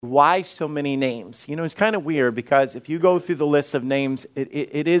why so many names? It's kind of weird because if you go through the list of names,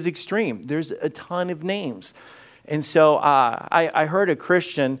 it is extreme. There's a ton of names. And so I heard a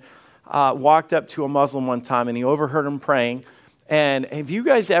Christian walked up to a Muslim one time and he overheard him praying. And have you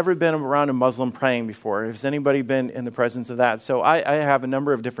guys ever been around a Muslim praying before? Has anybody been in the presence of that? So I have a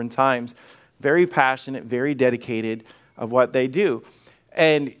number of different times, very passionate, very dedicated of what they do.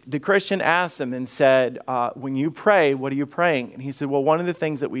 And the Christian asked him and said, when you pray, what are you praying? And he said, well, one of the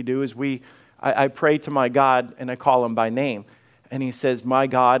things that we do is I pray to my God and I call him by name. And he says, my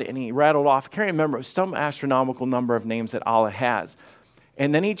God, and he rattled off, I can't remember, it was some astronomical number of names that Allah has.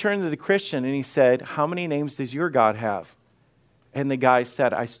 And then he turned to the Christian and he said, how many names does your God have? And the guy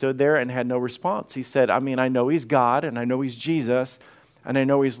said, I stood there and had no response. He said, I know he's God and I know he's Jesus and I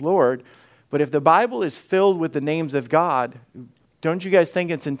know he's Lord. But if the Bible is filled with the names of God, don't you guys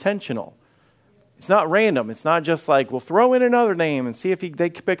think it's intentional? It's not random. It's not just like, we'll throw in another name and see if they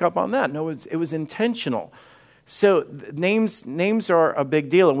can pick up on that. No, it was intentional. So names are a big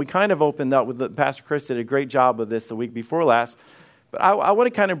deal. And we kind of opened up with, Pastor Chris did a great job of this the week before last. But I want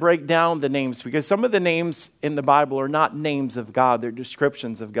to kind of break down the names because some of the names in the Bible are not names of God. They're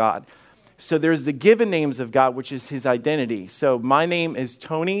descriptions of God. So there's the given names of God, which is his identity. So my name is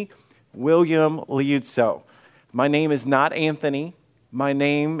Tony William Liuzzo. My name is not Anthony. My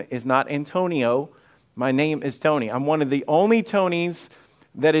name is not Antonio. My name is Tony. I'm one of the only Tonys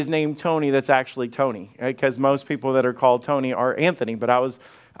that is named Tony that's actually Tony. Because most people that are called Tony are Anthony. But I was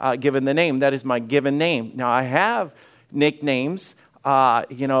given the name. That is my given name. Now I have nicknames,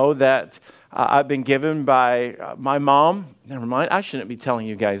 that I've been given by my mom. Never mind, I shouldn't be telling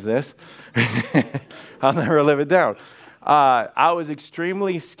you guys this. I'll never live it down. I was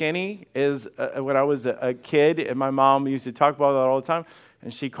extremely skinny when I was a kid, and my mom used to talk about that all the time,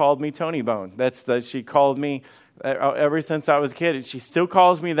 and she called me Tony Bone. She called me ever since I was a kid. She still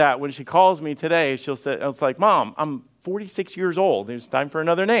calls me that. When she calls me today, she'll say, it's like, Mom, I'm 46 years old. It's time for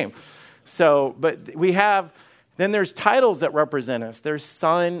another name. So, but we have... Then there's titles that represent us. There's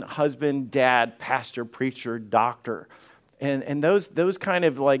son, husband, dad, pastor, preacher, doctor. And those kind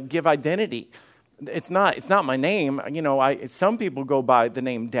of like give identity. It's not my name. Some people go by the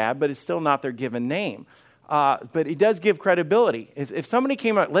name dad, but it's still not their given name. But it does give credibility. If somebody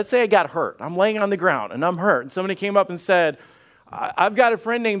came up, let's say I got hurt. I'm laying on the ground and I'm hurt. And somebody came up and said, I've got a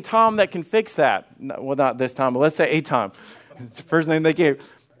friend named Tom that can fix that. Well, not this Tom, but let's say a Tom. It's the first name they gave.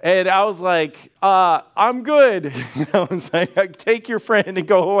 And I was like, I'm good. It's like, take your friend and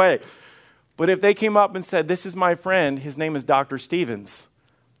go away. But if they came up and said, this is my friend, his name is Dr. Stevens.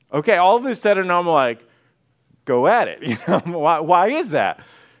 Okay, all of a sudden I'm like, go at it. Why is that?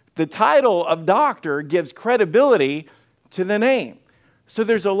 The title of doctor gives credibility to the name. So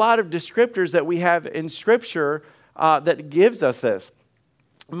there's a lot of descriptors that we have in Scripture that gives us this.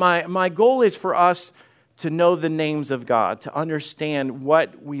 My goal is for us to know the names of God, to understand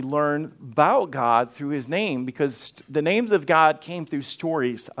what we learn about God through his name, because the names of God came through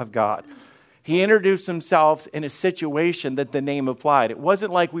stories of God. He introduced himself in a situation that the name applied. It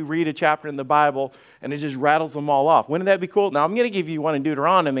wasn't like we read a chapter in the Bible and it just rattles them all off. Wouldn't that be cool? Now, I'm going to give you one in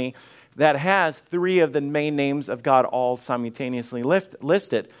Deuteronomy that has 3 of the main names of God all simultaneously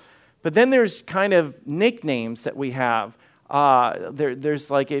listed. But then there's kind of nicknames that we have.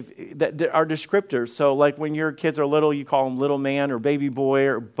 There's like there are descriptors. So like when your kids are little, you call them little man or baby boy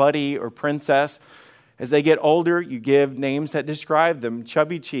or buddy or princess. As they get older, you give names that describe them.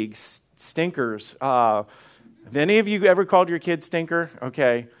 Chubby cheeks, stinkers. Have any of you ever called your kid stinker?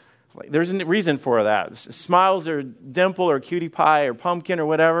 Okay. There's a reason for that. Smiles or dimple or cutie pie or pumpkin or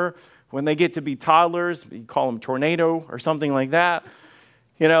whatever. When they get to be toddlers, you call them tornado or something like that.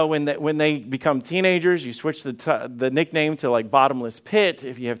 When they become teenagers, you switch the nickname to like bottomless pit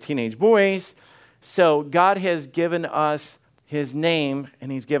if you have teenage boys. So God has given us his name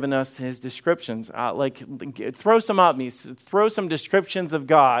and he's given us his descriptions. Throw some at me. Throw some descriptions of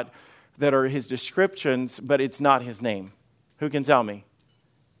God that are his descriptions, but it's not his name. Who can tell me?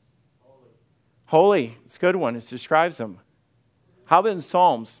 Holy. It's a good one. It describes him. How about in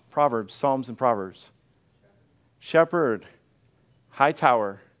Psalms and Proverbs? Shepherd. High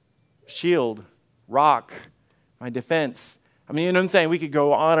tower, shield, rock, my defense. You know what I'm saying? We could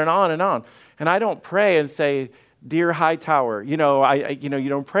go on and on and on. And I don't pray and say, dear high tower. You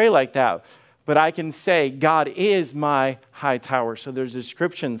don't pray like that. But I can say, God is my high tower. So there's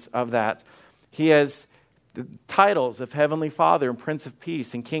descriptions of that. He has the titles of Heavenly Father and Prince of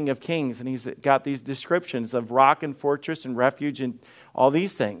Peace and King of Kings. And he's got these descriptions of rock and fortress and refuge and all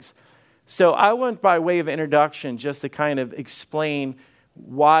these things. So I went by way of introduction just to kind of explain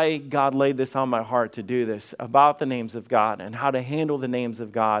why God laid this on my heart to do this, about the names of God and how to handle the names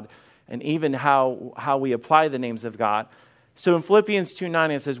of God, and even how we apply the names of God. So in Philippians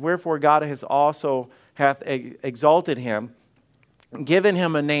 2:9 it says, wherefore God hath exalted him, given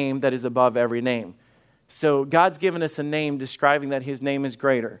him a name that is above every name. So God's given us a name describing that his name is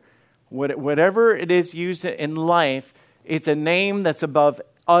greater. Whatever it is used in life, it's a name that's above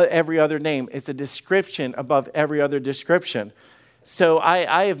every other name. It's a description above every other description. So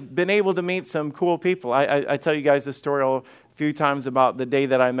I have been able to meet some cool people. I tell you guys this story a few times about the day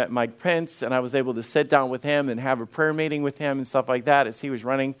that I met Mike Pence, and I was able to sit down with him and have a prayer meeting with him and stuff like that as he was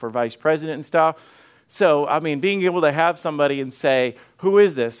running for vice president and stuff. So, I mean, being able to have somebody and say, who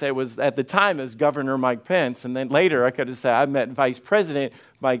is this? It was, at the time, it was Governor Mike Pence, and then later I could have said, I met Vice President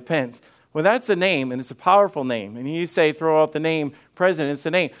Mike Pence. Well, that's a name, and it's a powerful name. And you say, throw out the name president, it's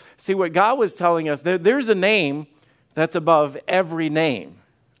a name. See, what God was telling us, there's a name that's above every name.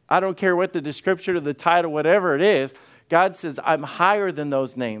 I don't care what the description or the title, whatever it is. God says, I'm higher than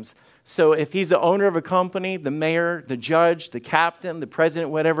those names. So if he's the owner of a company, the mayor, the judge, the captain, the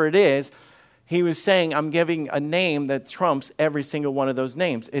president, whatever it is, he was saying, I'm giving a name that trumps every single one of those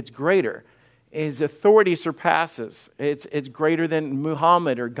names. It's greater. His authority surpasses. It's greater than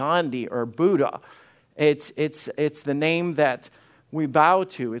Muhammad or Gandhi or Buddha. It's the name that we bow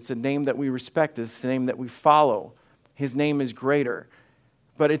to. It's the name that we respect. It's the name that we follow. His name is greater.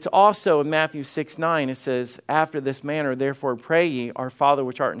 But it's also in Matthew 6:9, it says, after this manner, therefore pray ye, our Father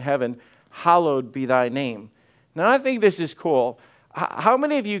which art in heaven, hallowed be thy name. Now I think this is cool. How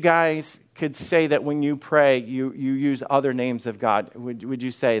many of you guys could say that when you pray, you use other names of God? Would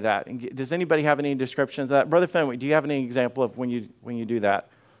you say that? Does anybody have any descriptions of that? Brother Fenwick, do you have any example of when you do that?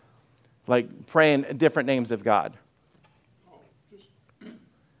 Like praying different names of God? Just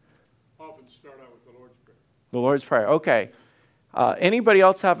often start out with the Lord's Prayer. The Lord's Prayer, okay. Anybody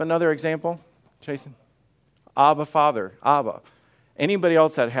else have another example? Jason? Abba, Father, Abba. Anybody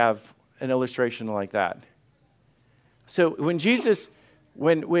else that have an illustration like that? So when Jesus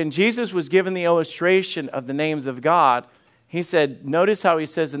was given the illustration of the names of God, he said, notice how he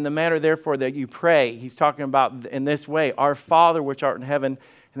says, in the manner therefore that you pray, he's talking about in this way, our Father which art in heaven,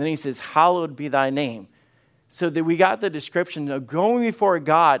 and then he says, hallowed be thy name. So that we got the description of going before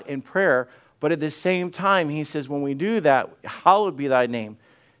God in prayer, but at the same time, he says, when we do that, hallowed be thy name.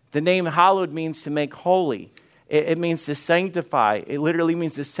 The name hallowed means to make holy. It means to sanctify. It literally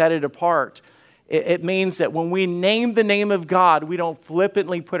means to set it apart. It means that when we name the name of God, we don't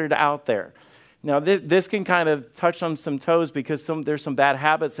flippantly put it out there. Now, this can kind of touch on some toes because there's some bad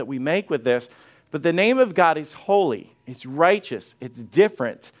habits that we make with this. But the name of God is holy. It's righteous. It's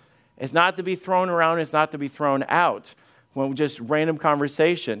different. It's not to be thrown around. It's not to be thrown out. When just random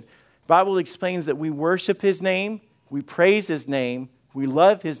conversation. The Bible explains that we worship his name. We praise his name. We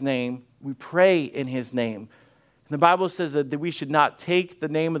love his name. We pray in his name. The Bible says that we should not take the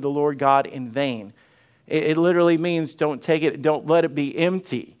name of the Lord God in vain. It literally means don't let it be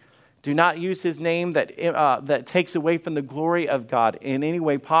empty. Do not use his name that takes away from the glory of God in any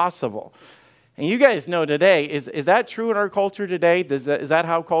way possible. And you guys know today, is that true in our culture today? Is that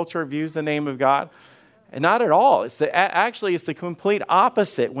how culture views the name of God? And not at all. It's the complete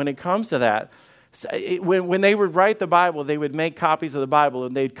opposite when it comes to that. When they would write the Bible, they would make copies of the Bible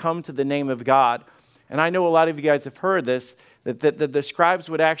and they'd come to the name of God. And I know a lot of you guys have heard this, that the scribes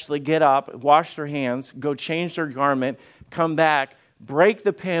would actually get up, wash their hands, go change their garment, come back, break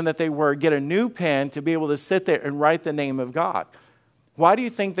the pen that they were, get a new pen to be able to sit there and write the name of God. Why do you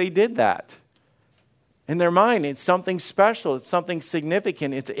think they did that? In their mind, it's something special. It's something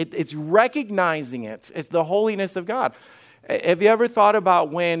significant. It's recognizing it. It's the holiness of God. Have you ever thought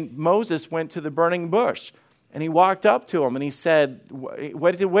about when Moses went to the burning bush? And he walked up to him and he said,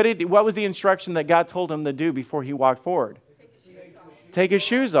 what was the instruction that God told him to do before he walked forward? Take his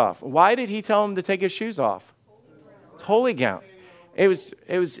shoes off. Why did he tell him to take his shoes off? It's holy ground. God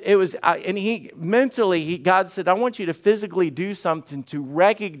said, I want you to physically do something to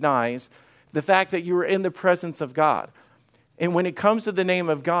recognize the fact that you were in the presence of God. And when it comes to the name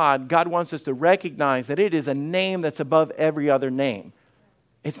of God, God wants us to recognize that it is a name that's above every other name.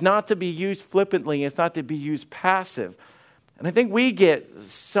 It's not to be used flippantly. It's not to be used passive. And I think we get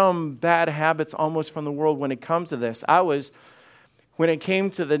some bad habits almost from the world when it comes to this. When it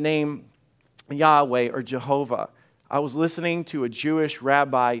came to the name Yahweh or Jehovah, I was listening to a Jewish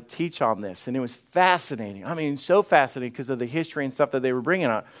rabbi teach on this, and it was fascinating. I mean, so fascinating because of the history and stuff that they were bringing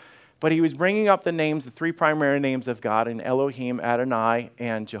up. But he was bringing up the three primary names of God, in Elohim, Adonai,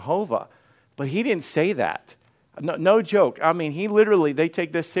 and Jehovah. But he didn't say that. No joke. I mean, they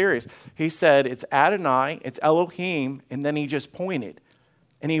take this serious. He said it's Adonai, it's Elohim, and then he just pointed.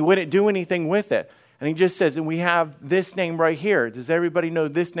 And he wouldn't do anything with it. And he just says, and we have this name right here. Does everybody know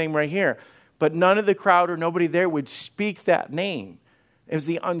this name right here? But none of the crowd or nobody there would speak that name. It was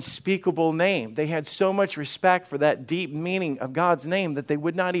the unspeakable name. They had so much respect for that deep meaning of God's name that they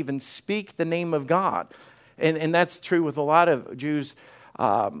would not even speak the name of God. And that's true with a lot of Jews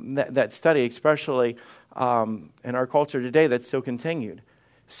that study, especially in our culture today, that's still continued.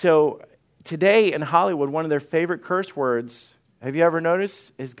 So today in Hollywood, one of their favorite curse words, have you ever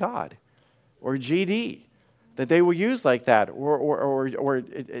noticed, is God or GD. That they will use like that, and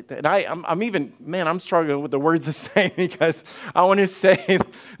I'm struggling with the words to say because I want to say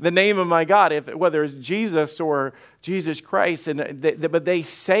the name of my God, whether it's Jesus or Jesus Christ, but they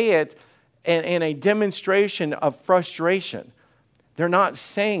say it in a demonstration of frustration. They're not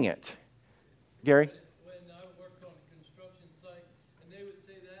saying it. Gary? When I worked on a construction site, and they would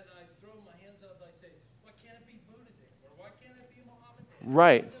say that, and I'd throw my hands up, I'd say, why can't it be Buddha Day? Or why can't it be Muhammad Day?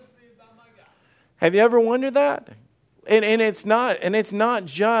 Right. Have you ever wondered that? And it's not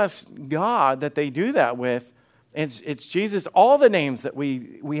just God that they do that with. It's Jesus. All the names that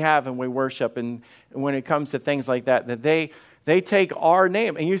we have and we worship, and when it comes to things like that they take our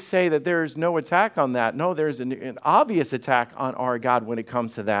name. And you say that there's no attack on that. No, there's an obvious attack on our God when it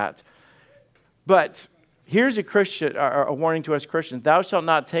comes to that. But here's a warning to us Christians: "Thou shalt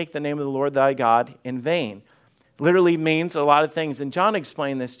not take the name of the Lord thy God in vain." Literally means a lot of things. And John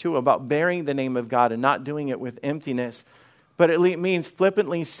explained this too about bearing the name of God and not doing it with emptiness. But it means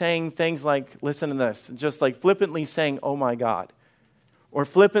flippantly saying things like, listen to this, just like flippantly saying, oh my God. Or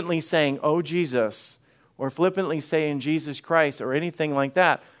flippantly saying, oh Jesus. Or flippantly saying Jesus Christ or anything like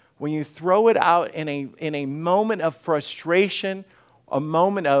that. When you throw it out in a moment of frustration, a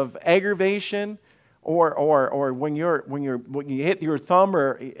moment of aggravation, or when you hit your thumb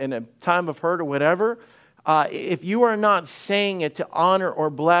or in a time of hurt or whatever, if you are not saying it to honor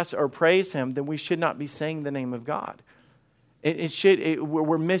or bless or praise Him, then we should not be saying the name of God.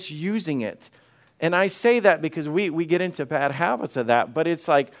 We're misusing it. And I say that because we get into bad habits of that. But it's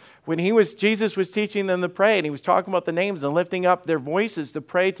like when Jesus was teaching them to pray, and He was talking about the names and lifting up their voices to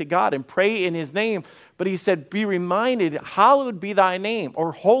pray to God and pray in His name. But He said, be reminded, hallowed be thy name,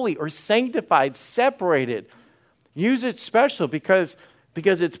 or holy, or sanctified, separated. Use it special because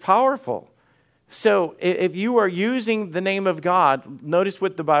it's powerful. So if you are using the name of God, notice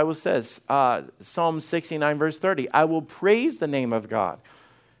what the Bible says. Psalm 69, verse 30. I will praise the name of God.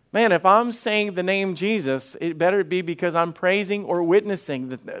 Man, if I'm saying the name Jesus, it better be because I'm praising or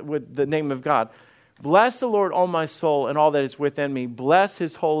witnessing with the name of God. Bless the Lord, O my soul, and all that is within me. Bless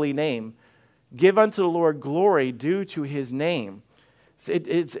His holy name. Give unto the Lord glory due to His name.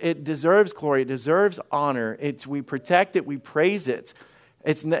 It deserves glory. It deserves honor. We protect it. We praise it.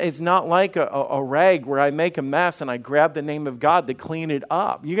 It's not like a rag where I make a mess and I grab the name of God to clean it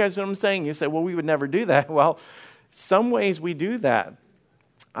up. You guys know what I'm saying? You say, well, we would never do that. Well, some ways we do that.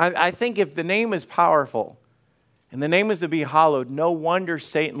 I think if the name is powerful and the name is to be hallowed, no wonder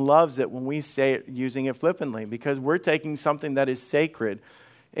Satan loves it when we say it using it flippantly, because we're taking something that is sacred.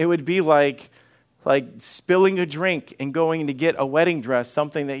 It would be like spilling a drink and going to get a wedding dress,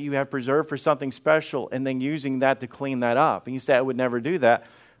 something that you have preserved for something special, and then using that to clean that up. And you say, I would never do that.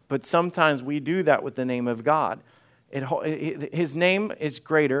 But sometimes we do that with the name of God. His name is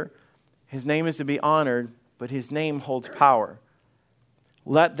greater. His name is to be honored, but His name holds power.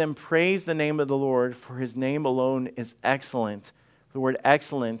 Let them praise the name of the Lord, for His name alone is excellent. The word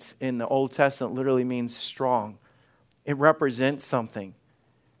excellent in the Old Testament literally means strong. It represents something.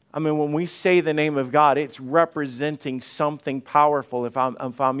 I mean, when we say the name of God, it's representing something powerful if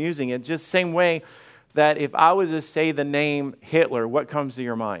I'm using it. Just the same way that if I was to say the name Hitler, what comes to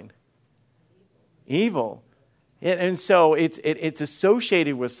your mind? Evil. And so it's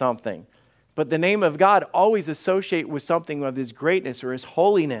associated with something. But the name of God always associates with something of His greatness or His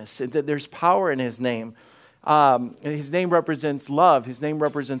holiness. That there's power in His name. His name represents love. His name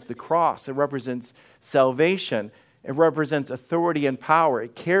represents the cross. It represents salvation. It represents authority and power.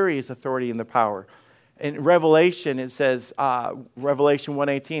 It carries authority and the power. In Revelation, it says, Revelation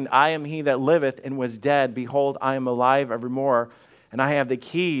 1:18, I am He that liveth and was dead. Behold, I am alive evermore, and I have the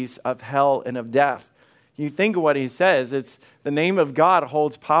keys of hell and of death. You think of what he says. It's the name of God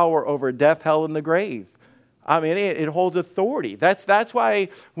holds power over death, hell, and the grave. I mean, it holds authority. That's why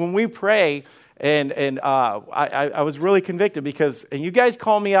when we pray, and I was really convicted because, and you guys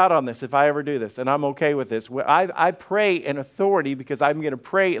call me out on this if I ever do this, and I'm okay with this. I pray in authority because I'm going to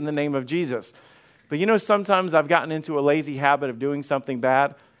pray in the name of Jesus. But you know, sometimes I've gotten into a lazy habit of doing something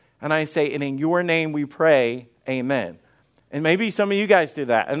bad, and I say, and in your name we pray, amen. And maybe some of you guys do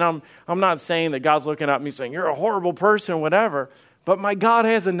that. And I'm not saying that God's looking at me saying, you're a horrible person or whatever. but my God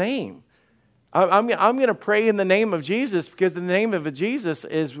has a name. I'm going to pray in the name of Jesus because the name of Jesus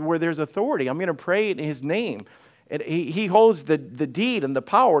is where there's authority. I'm going to pray in his name. And he holds the deed and the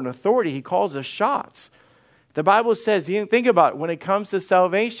power and authority. He calls the shots. The Bible says, think about it, when it comes to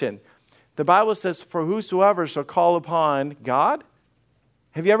salvation, the Bible says, for whosoever shall call upon God.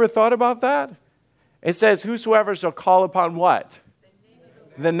 Have you ever thought about that? It says, whosoever shall call upon what?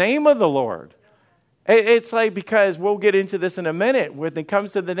 The name of the Lord. It's like, because we'll get into this in a minute, when it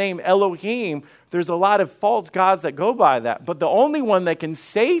comes to the name Elohim, there's a lot of false gods that go by that. But the only one that can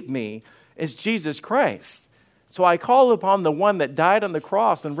save me is Jesus Christ. So I call upon the one that died on the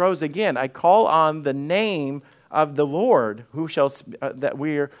cross and rose again. I call on the name of the Lord, that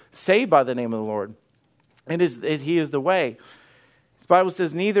we are saved by the name of the Lord. And he is the way. The Bible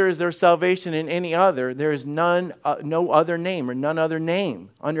says, neither is there salvation in any other. There is no other name or none other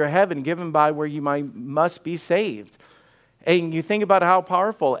name under heaven given by where you must be saved. And you think about how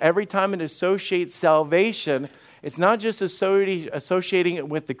powerful. Every time it associates salvation, it's not just associating it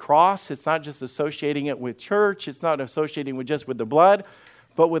with the cross. It's not just associating it with church. It's not associating with just with the blood,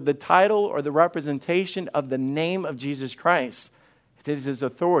 but with the title or the representation of the name of Jesus Christ. It is his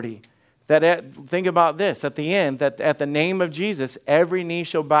authority. Think about this, at the end, that at the name of Jesus, every knee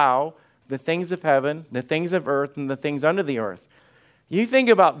shall bow, the things of heaven, the things of earth, and the things under the earth. You think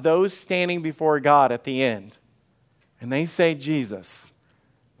about those standing before God at the end, and they say Jesus,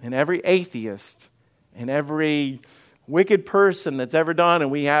 and every atheist, and every wicked person that's ever done, and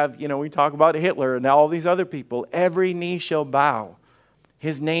we talk about Hitler and all these other people, every knee shall bow.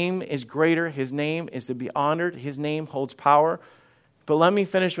 His name is greater. His name is to be honored. His name holds power. But let me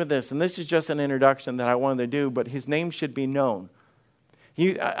finish with this, and this is just an introduction that I wanted to do, but his name should be known.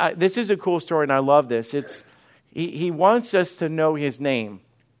 This is a cool story, and I love this. He wants us to know his name.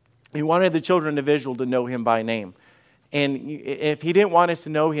 He wanted the children of Israel to know him by name. And if he didn't want us to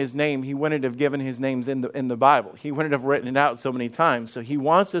know his name, he wouldn't have given his names in the Bible. He wouldn't have written it out so many times. So he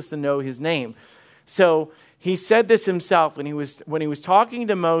wants us to know his name. So he said this himself when he was talking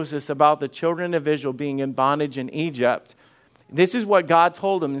to Moses about the children of Israel being in bondage in Egypt. This is what God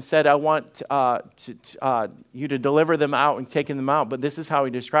told him and said, I want you to deliver them out and taking them out. But this is how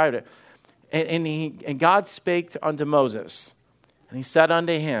he described it. And God spake unto Moses, and he said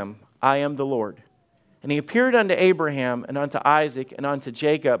unto him, I am the Lord. And he appeared unto Abraham and unto Isaac and unto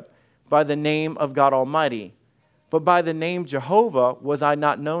Jacob by the name of God Almighty. But by the name Jehovah was I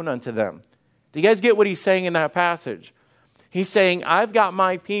not known unto them. Do you guys get what he's saying in that passage? He's saying, I've got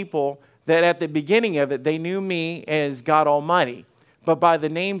my people that at the beginning of it, they knew me as God Almighty. But by the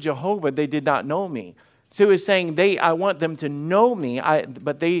name Jehovah, they did not know me. So he's saying, I want them to know me,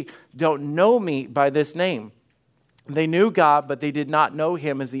 but they don't know me by this name. They knew God, but they did not know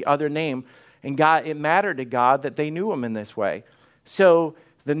him as the other name. And God, it mattered to God that they knew him in this way. So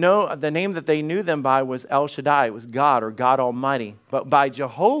the name that they knew them by was El Shaddai. It was God or God Almighty. But by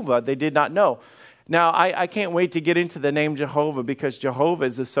Jehovah, they did not know. Now, I can't wait to get into the name Jehovah, because Jehovah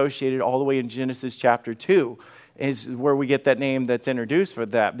is associated all the way in Genesis chapter 2, is where we get that name that's introduced for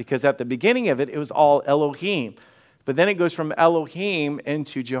that. Because at the beginning of it, it was all Elohim. But then it goes from Elohim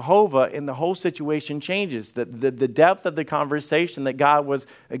into Jehovah, and the whole situation changes. The depth of the conversation that God was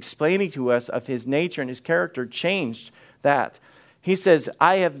explaining to us of his nature and his character changed that. He says,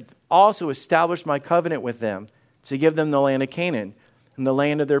 I have also established my covenant with them to give them the land of Canaan and the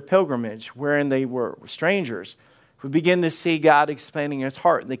land of their pilgrimage, wherein they were strangers. We begin to see God expanding his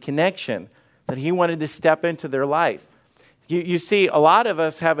heart, the connection that he wanted to step into their life. You see, a lot of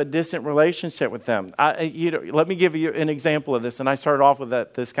us have a distant relationship with them. Let me give you an example of this, and I started off with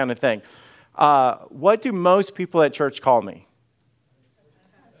this kind of thing. What do most people at church call me?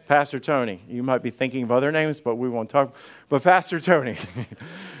 Pastor Tony. You might be thinking of other names, but we won't talk. But Pastor Tony.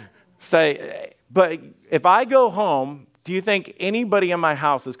 But if I go home, do you think anybody in my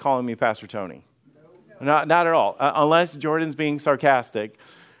house is calling me Pastor Tony? No. Not at all, unless Jordan's being sarcastic.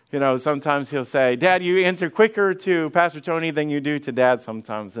 Sometimes he'll say, Dad, you answer quicker to Pastor Tony than you do to Dad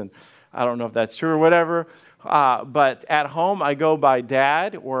sometimes. And I don't know if that's true or whatever. But at home, I go by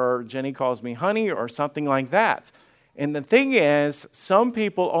Dad, or Jenny calls me honey, or something like that. And the thing is, some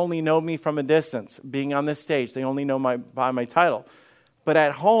people only know me from a distance. Being on this stage, they only know by my title. But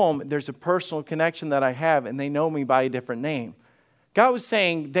at home, there's a personal connection that I have, and they know me by a different name. God was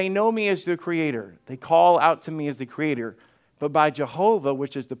saying, they know me as the Creator. They call out to me as the Creator. But by Jehovah,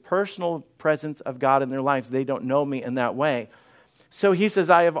 which is the personal presence of God in their lives, they don't know me in that way. So he says,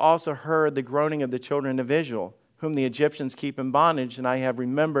 I have also heard the groaning of the children of Israel, whom the Egyptians keep in bondage, and I have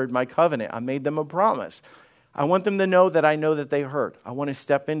remembered my covenant. I made them a promise. I want them to know that I know that they hurt. I want to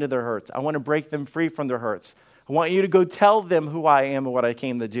step into their hurts. I want to break them free from their hurts. I want you to go tell them who I am and what I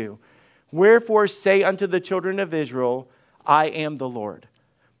came to do. Wherefore say unto the children of Israel, I am the Lord.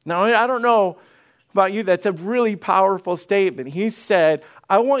 Now, I don't know about you, that's a really powerful statement. He said,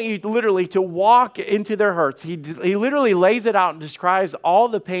 I want you literally to walk into their hurts. He literally lays it out and describes all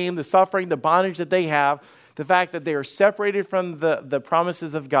the pain, the suffering, the bondage that they have, the fact that they are separated from the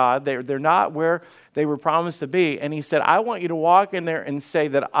promises of God. They're not where they were promised to be. And he said, I want you to walk in there and say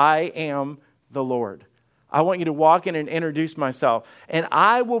that I am the Lord. I want you to walk in and introduce myself. And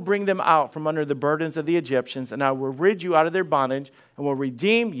I will bring them out from under the burdens of the Egyptians, and I will rid you out of their bondage, and will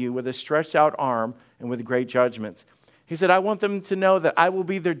redeem you with a stretched out arm and with great judgments. He said, I want them to know that I will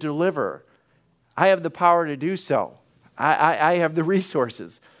be their deliverer. I have the power to do so. I have the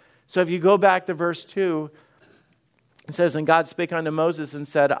resources. So if you go back to verse 2, it says, And God spake unto Moses and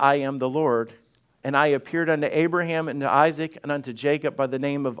said, I am the Lord. And I appeared unto Abraham and to Isaac and unto Jacob by the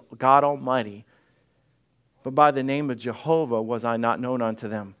name of God Almighty. But by the name of Jehovah was I not known unto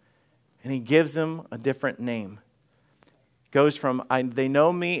them. And he gives them a different name. Goes from, they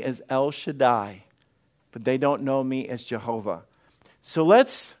know me as El Shaddai, but they don't know me as Jehovah. So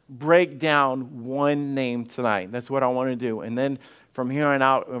let's break down one name tonight. That's what I want to do. And then from here on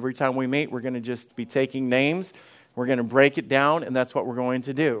out, every time we meet, we're going to just be taking names. We're going to break it down, and that's what we're going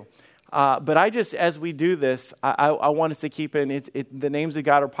to do. But as we do this, I want us to keep in, the names of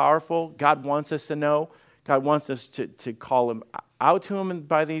God are powerful. God wants us to know. God wants us to call him out to him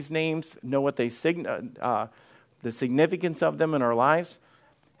by these names, know what they the significance of them in our lives.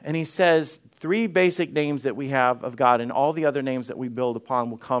 And he says 3 basic names that we have of God, and all the other names that we build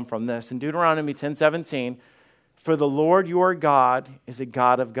upon will come from this. In Deuteronomy 10:17, for the Lord your God is a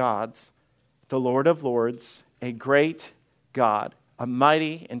God of gods, the Lord of lords, a great God, a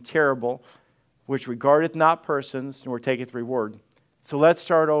mighty and terrible, which regardeth not persons, nor taketh reward. So let's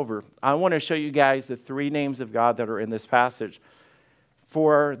start over. I want to show you guys the 3 names of God that are in this passage.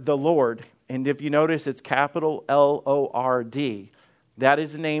 For the Lord, and if you notice, it's capital Lord. That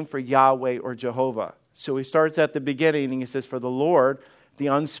is the name for Yahweh or Jehovah. So he starts at the beginning and he says, for the Lord, the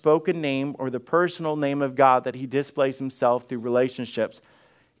unspoken name or the personal name of God that he displays himself through relationships,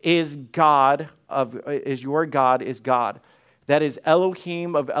 is your God is God. That is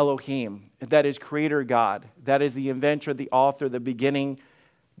Elohim of Elohim. That is Creator God. That is the inventor, the author, the beginning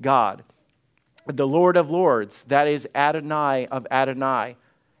God. The Lord of Lords. That is Adonai of Adonai.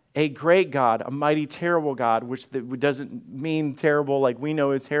 A great God, a mighty, terrible God, which doesn't mean terrible like we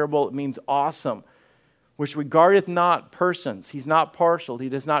know is terrible. It means awesome, which regardeth not persons. He's not partial. He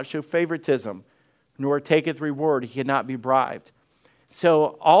does not show favoritism, nor taketh reward. He cannot be bribed.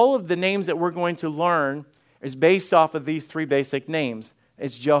 So all of the names that we're going to learn is based off of these 3 basic names.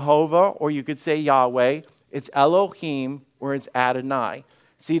 It's Jehovah, or you could say Yahweh. It's Elohim, or it's Adonai.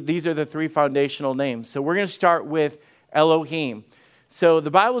 See, these are the 3 foundational names. So we're going to start with Elohim. So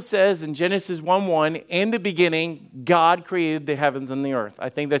the Bible says in Genesis 1:1, in the beginning, God created the heavens and the earth. I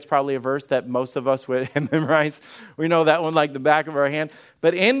think that's probably a verse that most of us would memorize. We know that one like the back of our hand.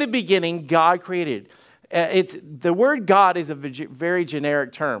 But in the beginning, God created. The word God is a very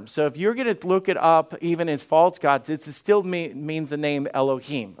generic term. So if you're going to look it up, even as false gods, it still means the name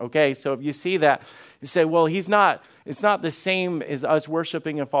Elohim. Okay, so if you see that, you say, well, it's not the same as us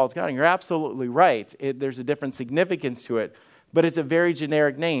worshiping a false god. And you're absolutely right. There's a different significance to it. But it's a very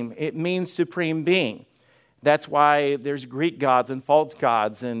generic name. It means supreme being. That's why there's Greek gods and false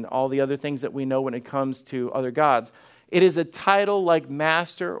gods and all the other things that we know when it comes to other gods. It is a title like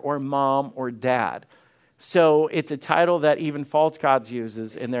master or mom or dad. So it's a title that even false gods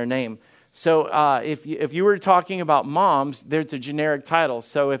uses in their name. So if you were talking about moms, there's a generic title.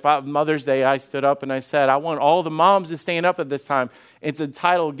 So if Mother's Day, I stood up and I said, I want all the moms to stand up at this time. It's a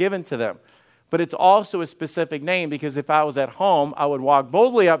title given to them. But it's also a specific name because if I was at home, I would walk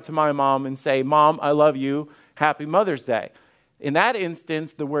boldly up to my mom and say, Mom, I love you. Happy Mother's Day. In that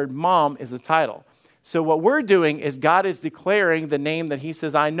instance, the word mom is a title. So what we're doing is God is declaring the name that he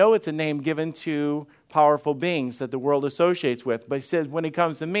says, I know it's a name given to powerful beings that the world associates with. But he says, when it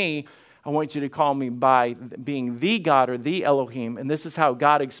comes to me, I want you to call me by being the God or the Elohim. And this is how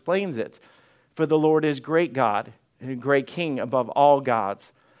God explains it. For the Lord is great God and a great King above all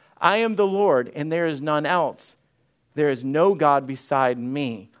gods. I am the Lord, and there is none else. There is no God beside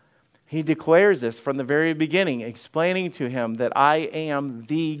me. He declares this from the very beginning, explaining to him that I am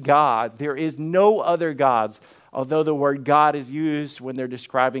the God. There is no other gods, although the word God is used when they're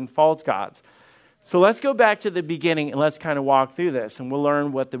describing false gods. So let's go back to the beginning and let's kind of walk through this, and we'll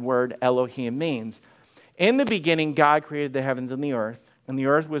learn what the word Elohim means. In the beginning, God created the heavens and the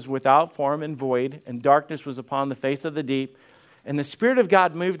earth was without form and void, and darkness was upon the face of the deep, And the Spirit of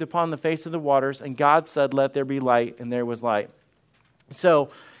God moved upon the face of the waters, and God said, let there be light, and there was light. So,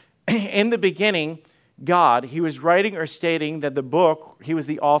 in the beginning, God, he was writing or stating that the book, he was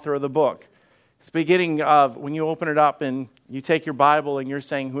the author of the book. It's the beginning of when you open it up and you take your Bible and you're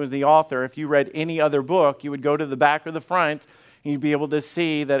saying who is the author. If you read any other book, you would go to the back or the front and you'd be able to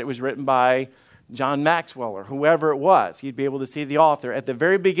see that it was written by John Maxwell or whoever it was. You'd be able to see the author. At the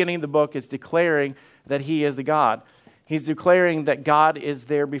very beginning of the book, it's declaring that he is the God. He's declaring that God is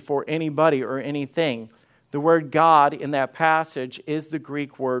there before anybody or anything. The word God in that passage is the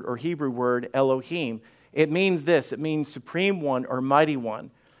Greek word or Hebrew word Elohim. It means this. It means supreme one or mighty one.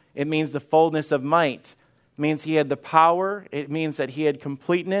 It means the fullness of might. It means he had the power. It means that he had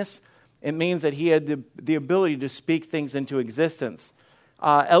completeness. It means that he had the ability to speak things into existence.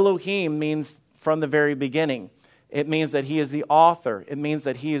 Elohim means from the very beginning. It means that he is the author. It means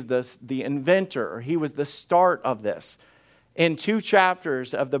that he is the inventor, or he was the start of this. In 2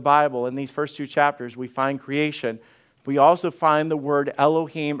 chapters of the Bible, in these first 2 chapters, we find creation. We also find the word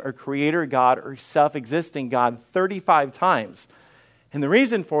Elohim, or creator God, or self-existing God, 35 times. And the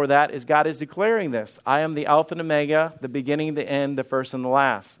reason for that is God is declaring this. I am the Alpha and Omega, the beginning, the end, the first and the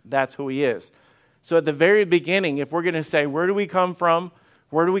last. That's who he is. So at the very beginning, if we're going to say, where do we come from?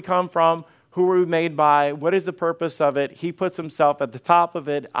 Where do we come from? Who were we made by? What is the purpose of it? He puts himself at the top of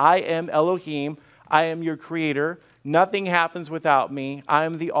it. I am Elohim. I am your creator. Nothing happens without me. I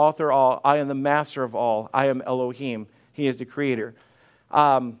am the author of all. I am the master of all. I am Elohim. He is the creator.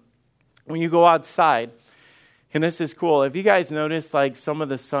 When you go outside, and this is cool. Have you guys noticed like some of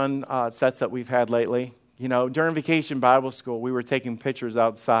the sunsets that we've had lately? You know, during Vacation Bible School, we were taking pictures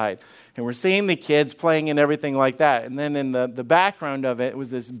outside. And we're seeing the kids playing and everything like that. And then in the background of it was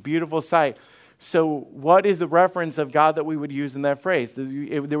this beautiful sight. So what is the reference of God that we would use in that phrase?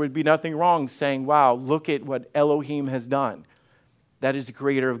 There would be nothing wrong saying, wow, look at what Elohim has done. That is the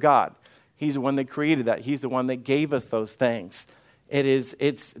creator of God. He's the one that created that. He's the one that gave us those things.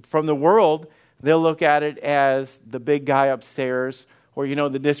 It's from the world. They'll look at it as the big guy upstairs or, you know,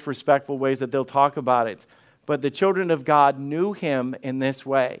 the disrespectful ways that they'll talk about it. But the children of God knew him in this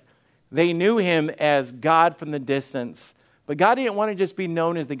way. They knew him as God from the distance. But God didn't want to just be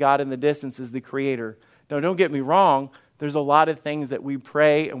known as the God in the distance, as the creator. Now, don't get me wrong. There's a lot of things that we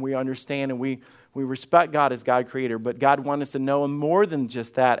pray and we understand and we respect God as God creator. But God wanted us to know him more than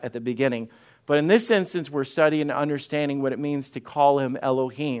just that at the beginning. But in this instance, we're studying and understanding what it means to call him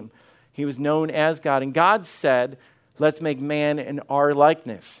Elohim. He was known as God. And God said, let's make man in our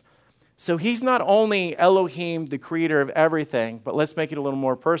likeness. So he's not only Elohim, the creator of everything, but let's make it a little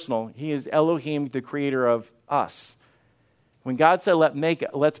more personal. He is Elohim, the creator of us. When God said,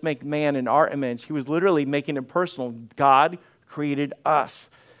 let's make man in our image, he was literally making it personal. God created us.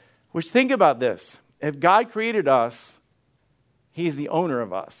 Which, think about this. If God created us, he's the owner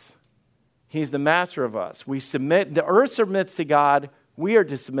of us. He's the master of us. We submit. The earth submits to God. We are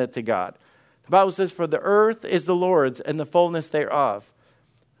to submit to God. The Bible says, for the earth is the Lord's and the fullness thereof.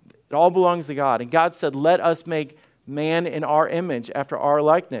 It all belongs to God. And God said, let us make man in our image, after our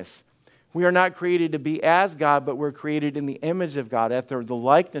likeness. We are not created to be as God, but we're created in the image of God, after the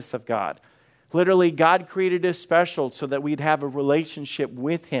likeness of God. Literally, God created us special so that we'd have a relationship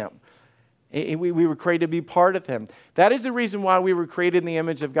with him. We were created to be part of him. That is the reason why we were created in the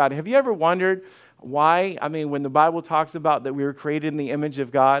image of God. Have you ever wondered why? I mean, when the Bible talks about that we were created in the image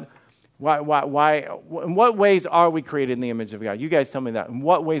of God, why? In what ways are we created in the image of God? You guys tell me that. In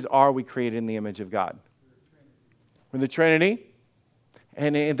what ways are we created in the image of God? We're the Trinity.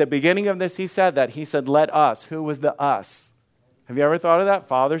 And at the beginning of this, he said that. He said, let us. Who was the us? Have you ever thought of that?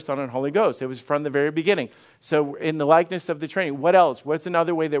 Father, Son, and Holy Ghost. It was from the very beginning. So in the likeness of the Trinity. What else? What's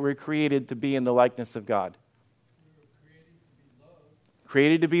another way that we're created to be in the likeness of God?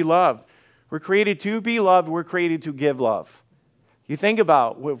 Created to be loved. We're created to be loved. We're created to give love. You think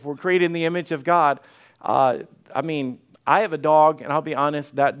about, if we're created in the image of God, I have a dog, and I'll be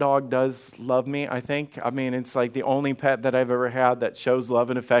honest, that dog does love me, I think. I mean, it's like the only pet that I've ever had that shows love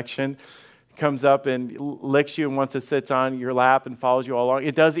and affection. Comes up and licks you and wants to sit on your lap and follows you all along.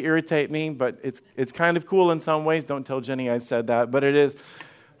 It does irritate me, but it's kind of cool in some ways. Don't tell Jenny I said that, but it is.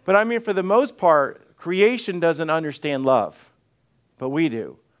 But I mean, for the most part, creation doesn't understand love, but we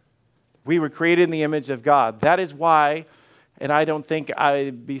do. We were created in the image of God. That is why, and I don't think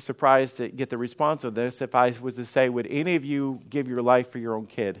I'd be surprised to get the response of this if I was to say, would any of you give your life for your own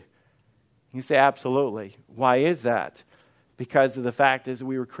kid? You say, absolutely. Why is that? Because of the fact is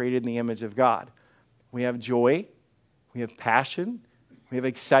we were created in the image of God. We have joy, we have passion, we have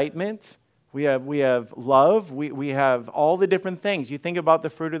excitement, We have love. We have all the different things. You think about the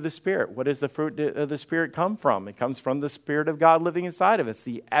fruit of the Spirit. What does the fruit of the Spirit come from? It comes from the Spirit of God living inside of us.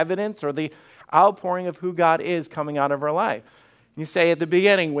 The evidence or the outpouring of who God is coming out of our life. You say at the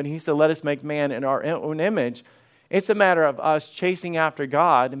beginning when he said, let us make man in our own image, it's a matter of us chasing after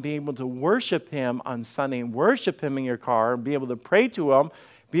God and being able to worship him on Sunday and worship him in your car and be able to pray to him,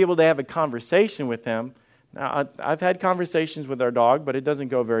 be able to have a conversation with him. Now, I've had conversations with our dog, but it doesn't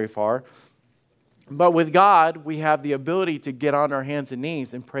go very far. But with God, we have the ability to get on our hands and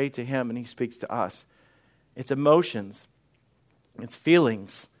knees and pray to him, and he speaks to us. It's emotions. It's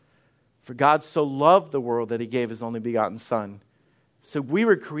feelings. For God so loved the world that he gave his only begotten Son. So we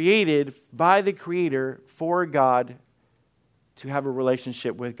were created by the Creator for God to have a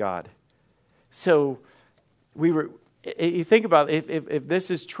relationship with God. So you think about it, if this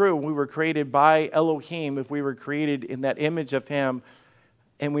is true, we were created by Elohim, if we were created in that image of him,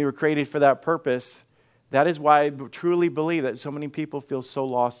 and we were created for that purpose, that is why I truly believe that so many people feel so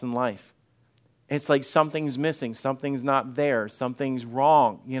lost in life. It's like something's missing, something's not there, something's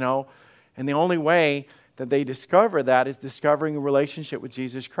wrong, And the only way that they discover that is discovering a relationship with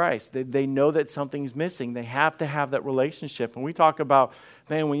Jesus Christ. They know that something's missing. They have to have that relationship. And we talk about,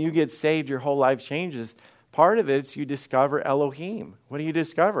 man, when you get saved, your whole life changes. Part of it is you discover Elohim. What do you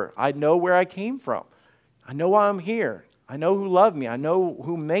discover? I know where I came from. I know why I'm here. I know who loved me. I know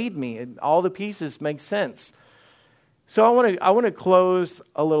who made me. And all the pieces make sense. So I want to close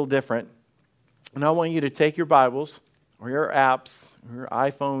a little different. And I want you to take your Bibles or your apps or your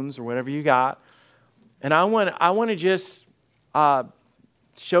iPhones or whatever you got. And I want to just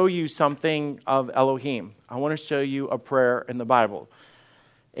show you something of Elohim. I want to show you a prayer in the Bible.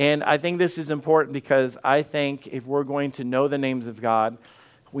 And I think this is important because I think if we're going to know the names of God,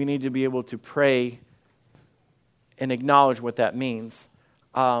 we need to be able to pray and acknowledge what that means.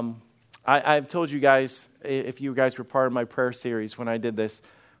 I've told you guys, if you guys were part of my prayer series when I did this,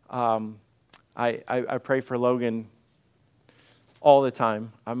 I pray for Logan all the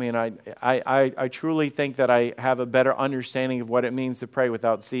time. I mean, I truly think that I have a better understanding of what it means to pray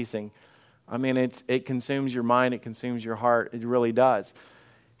without ceasing. I mean, it consumes your mind, it consumes your heart, it really does.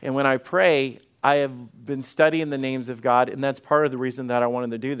 And when I pray, I have been studying the names of God, and that's part of the reason that I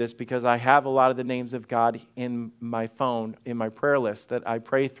wanted to do this, because I have a lot of the names of God in my phone, in my prayer list that I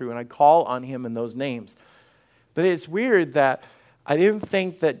pray through, and I call on him in those names. But it's weird that I didn't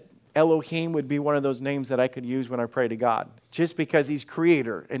think that Elohim would be one of those names that I could use when I pray to God, just because he's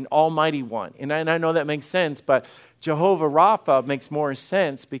creator and almighty one. And I know that makes sense, but Jehovah Rapha makes more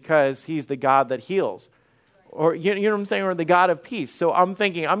sense because he's the God that heals. Or, you know what I'm saying? Or the God of peace. So I'm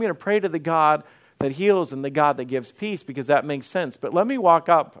thinking, I'm going to pray to the God that heals and the God that gives peace because that makes sense. But let me back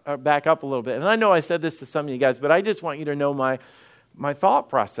up a little bit. And I know I said this to some of you guys, but I just want you to know my thought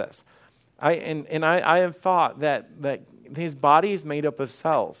process. I have thought that his body is made up of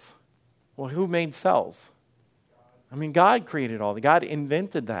cells. Well, who made cells? I mean, God created all. God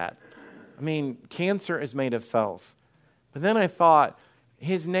invented that. I mean, cancer is made of cells. But then I thought,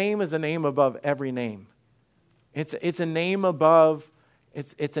 his name is a name above every name. It's a name above.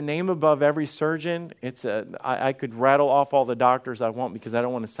 It's a name above every surgeon. I could rattle off all the doctors I want because I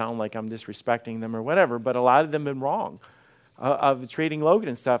don't want to sound like I'm disrespecting them or whatever. But a lot of them have been wrong of treating Logan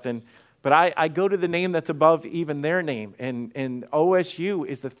and stuff. But I go to the name that's above even their name. And OSU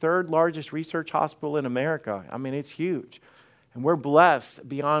is the third largest research hospital in America. I mean, it's huge. And we're blessed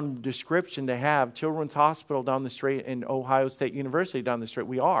beyond description to have Children's Hospital down the street and Ohio State University down the street.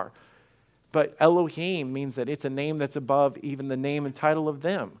 We are. But Elohim means that it's a name that's above even the name and title of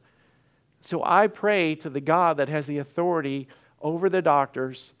them. So I pray to the God that has the authority over the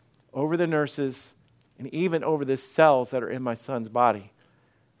doctors, over the nurses, and even over the cells that are in my son's body.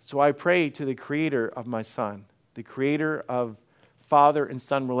 So I pray to the creator of my son, the creator of father and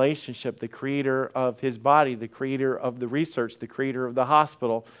son relationship, the creator of his body, the creator of the research, the creator of the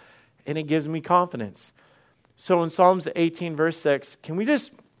hospital, and it gives me confidence. So in Psalms 18, verse 6, can we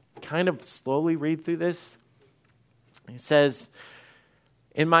just kind of slowly read through this? It says,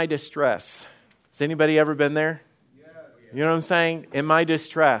 in my distress. Has anybody ever been there? Yes. You know what I'm saying? In my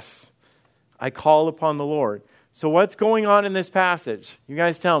distress, I call upon the Lord. So what's going on in this passage? You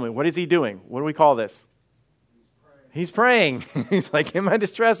guys tell me. What is he doing? What do we call this? He's praying. He's like, in my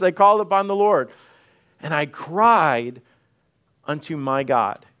distress, I called upon the Lord. And I cried unto my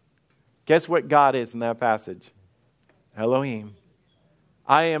God. Guess what God is in that passage? Elohim.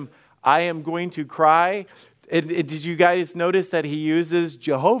 I am going to cry. Did you guys notice that he uses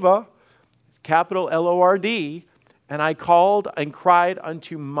Jehovah, capital L-O-R-D, and I called and cried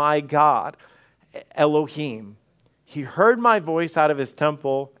unto my God, Elohim. He heard my voice out of his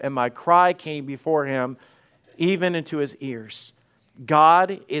temple, and my cry came before him, even into his ears.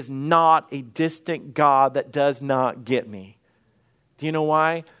 God is not a distant God that does not get me. Do you know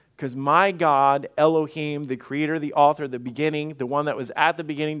why? Because my God, Elohim, the creator, the author, the beginning, the one that was at the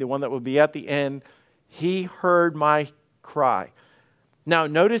beginning, the one that will be at the end, he heard my cry. Now,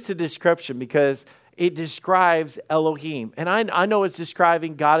 notice the description, because it describes Elohim. And I know it's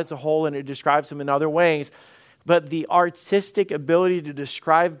describing God as a whole, and it describes him in other ways. But the artistic ability to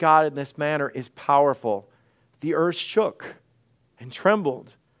describe God in this manner is powerful. The earth shook and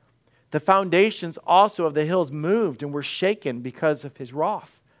trembled. The foundations also of the hills moved and were shaken because of his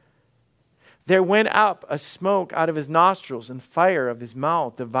wrath. There went up a smoke out of his nostrils, and fire of his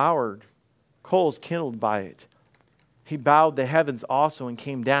mouth devoured, coals kindled by it. He bowed the heavens also and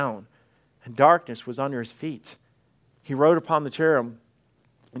came down, and darkness was under his feet. He rode upon the cherub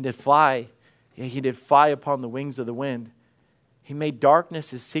and did fly. He did fly upon the wings of the wind. He made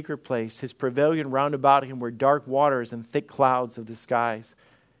darkness his secret place. His pavilion round about him were dark waters and thick clouds of the skies.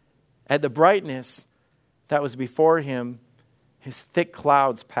 At the brightness that was before him, his thick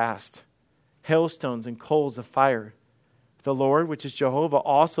clouds passed, hailstones and coals of fire. The Lord, which is Jehovah,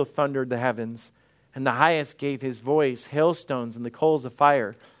 also thundered the heavens, and the highest gave his voice, hailstones and the coals of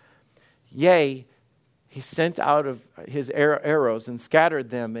fire. Yea, he sent out of his arrows and scattered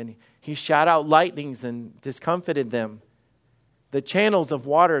them, and he shot out lightnings and discomfited them. The channels of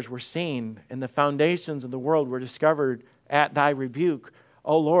waters were seen, and the foundations of the world were discovered at thy rebuke.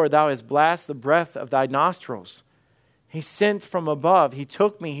 O Lord, thou hast blast the breath of thy nostrils. He sent from above. He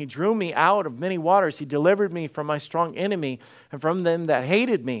took me. He drew me out of many waters. He delivered me from my strong enemy and from them that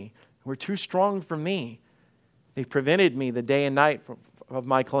hated me, were too strong for me. They prevented me the day and night of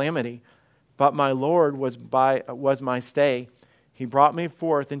my calamity. But my Lord was my stay. He brought me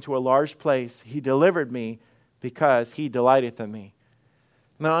forth into a large place. He delivered me because he delighteth in me.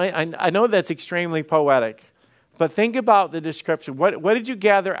 Now, I know that's extremely poetic, but think about the description. What did you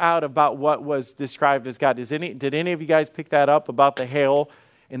gather out about what was described as God? Did any of you guys pick that up about the hail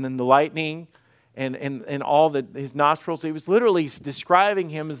and then the lightning and all his nostrils? He was literally describing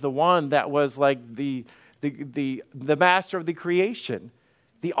him as the one that was like the master of the creation,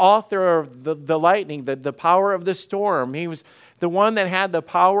 the author of the lightning, the power of the storm. He was the one that had the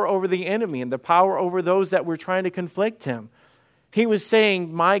power over the enemy and the power over those that were trying to conflict him. He was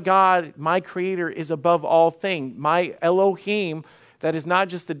saying, my God, my creator is above all things. My Elohim, that is not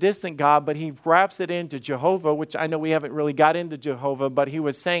just a distant God, but he wraps it into Jehovah, which I know we haven't really got into Jehovah, but he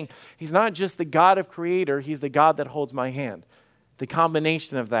was saying he's not just the God of creator, he's the God that holds my hand. The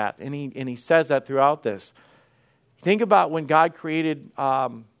combination of that. And he says that throughout this. Think about when God created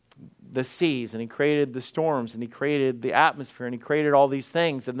the seas, and he created the storms, and he created the atmosphere, and he created all these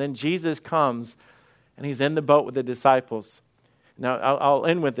things. And then Jesus comes, and he's in the boat with the disciples. Now, I'll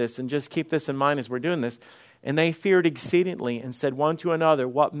end with this, and just keep this in mind as we're doing this. And they feared exceedingly, and said one to another,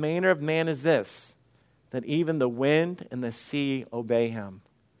 what manner of man is this, that even the wind and the sea obey him?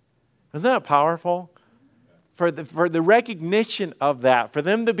 Isn't that powerful? For the recognition of that, for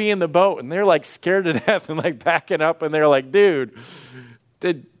them to be in the boat, and they're like scared to death and like backing up, and they're like, dude,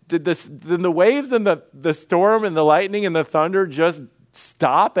 did the waves and the storm and the lightning and the thunder just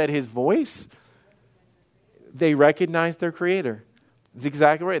stop at his voice? They recognized their creator. That's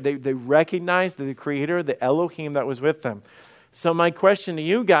exactly right. They recognized the creator, the Elohim that was with them. So my question to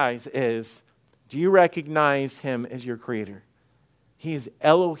you guys is, do you recognize him as your creator? He is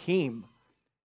Elohim.